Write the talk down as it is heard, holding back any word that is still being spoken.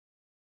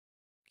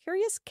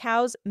Curious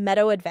Cow's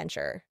Meadow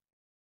Adventure.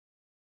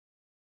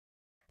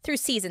 Through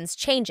seasons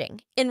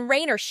changing, in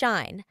rain or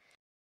shine,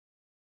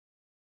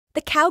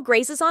 the cow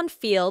grazes on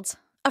fields,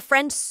 a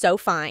friend so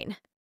fine.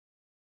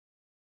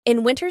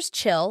 In winter's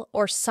chill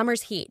or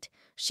summer's heat,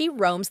 she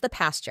roams the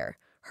pasture,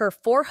 her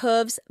 4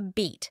 hooves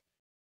beat.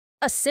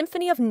 A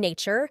symphony of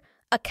nature,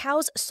 a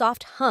cow's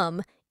soft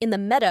hum in the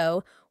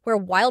meadow where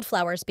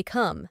wildflowers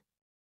become.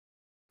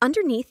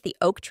 Underneath the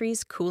oak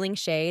tree's cooling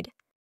shade,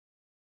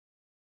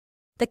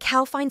 the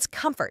cow finds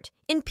comfort,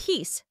 in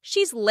peace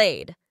she's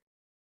laid.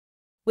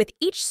 With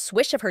each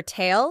swish of her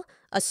tail,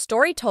 a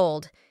story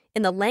told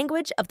in the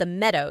language of the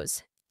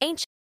meadows,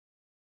 ancient.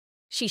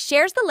 She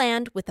shares the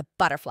land with the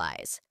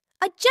butterflies,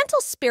 a gentle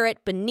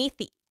spirit beneath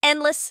the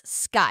endless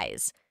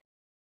skies.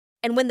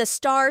 And when the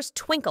stars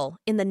twinkle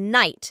in the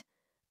night,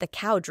 the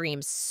cow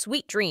dreams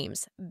sweet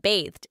dreams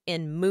bathed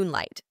in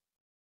moonlight.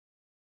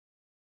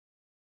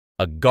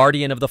 A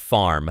guardian of the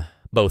farm,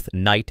 both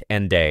night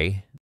and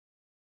day.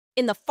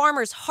 In the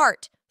farmer's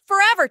heart,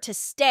 forever to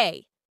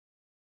stay.